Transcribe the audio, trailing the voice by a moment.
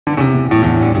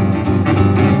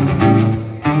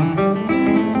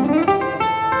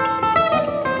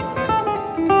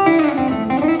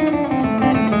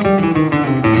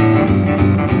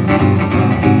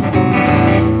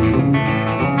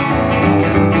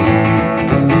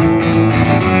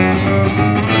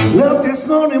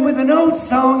note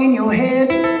song in your head.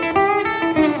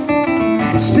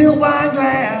 A spilled wine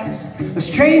glass, a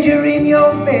stranger in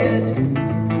your bed.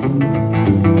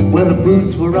 Well, the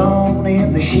boots were on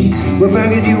and the sheets were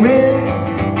burgundy red.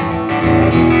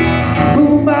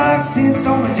 Boombox sits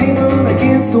on the table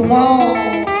against the wall.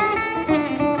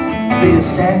 Made of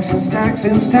stacks and stacks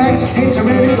and stacks of tapes are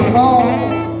ready to fall.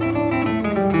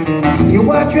 Your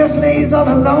white dress lays all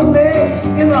lonely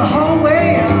in the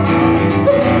hallway.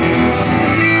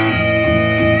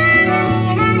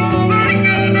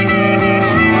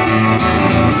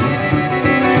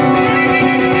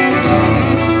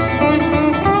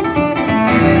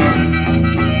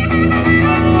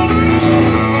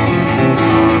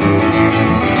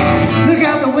 Look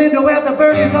out the window at the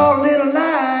burgers all in a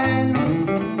line.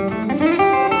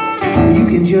 You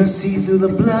can just see through the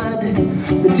blood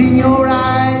that's in your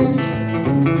eyes.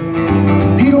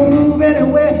 He don't move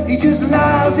anywhere, he just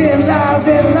lies and lies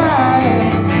and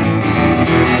lies.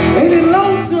 Ain't it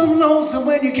lonesome, lonesome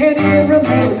when you can't even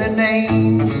remember the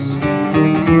names?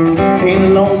 Ain't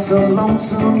it lonesome,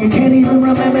 lonesome, you can't even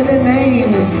remember the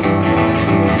names?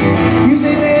 You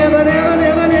say never, never,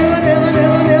 never, never, never,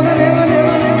 never, never, never,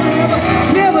 never, never,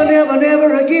 never, never,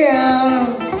 never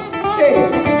again. Hey.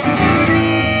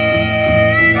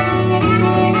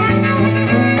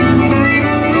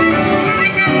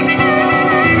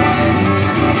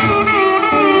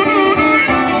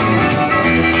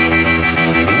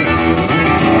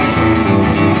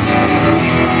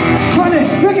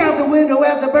 Look out the window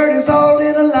at the birdies all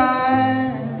in a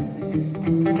line.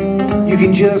 You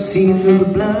can just see through the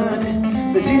blood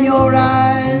that's in your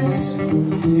eyes.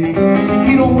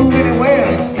 He don't move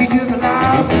anywhere, he just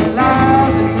lies and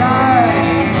lies and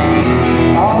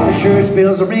lies. All the church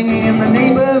bells are ringing and the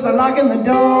neighbors are locking the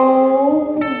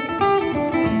door.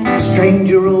 The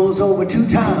stranger rolls over 2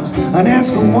 times and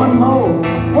asks for one more.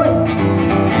 What?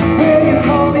 Well, you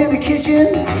called in the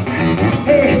kitchen.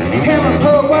 Hey, have a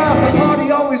pub while the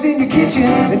party always in your kitchen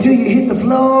until you hit the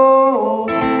floor.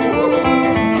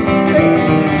 Hey.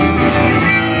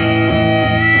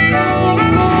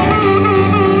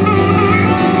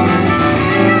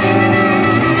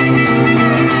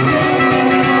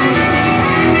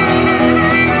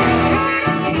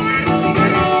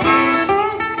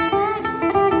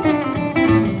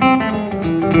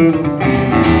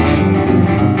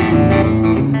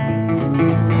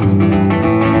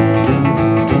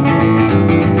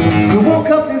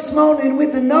 Morning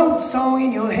with the note song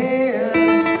in your head.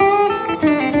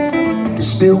 A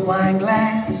spilled wine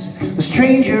glass, a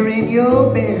stranger in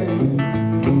your bed.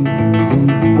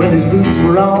 Well, his boots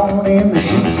were on and the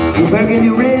sheets were burgundy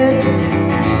red.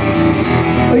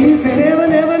 But you said never,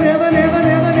 never, never, never,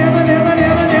 never, never, never,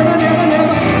 never, never, never,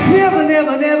 never, never,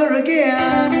 never, never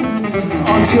again.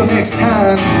 Until next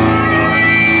time.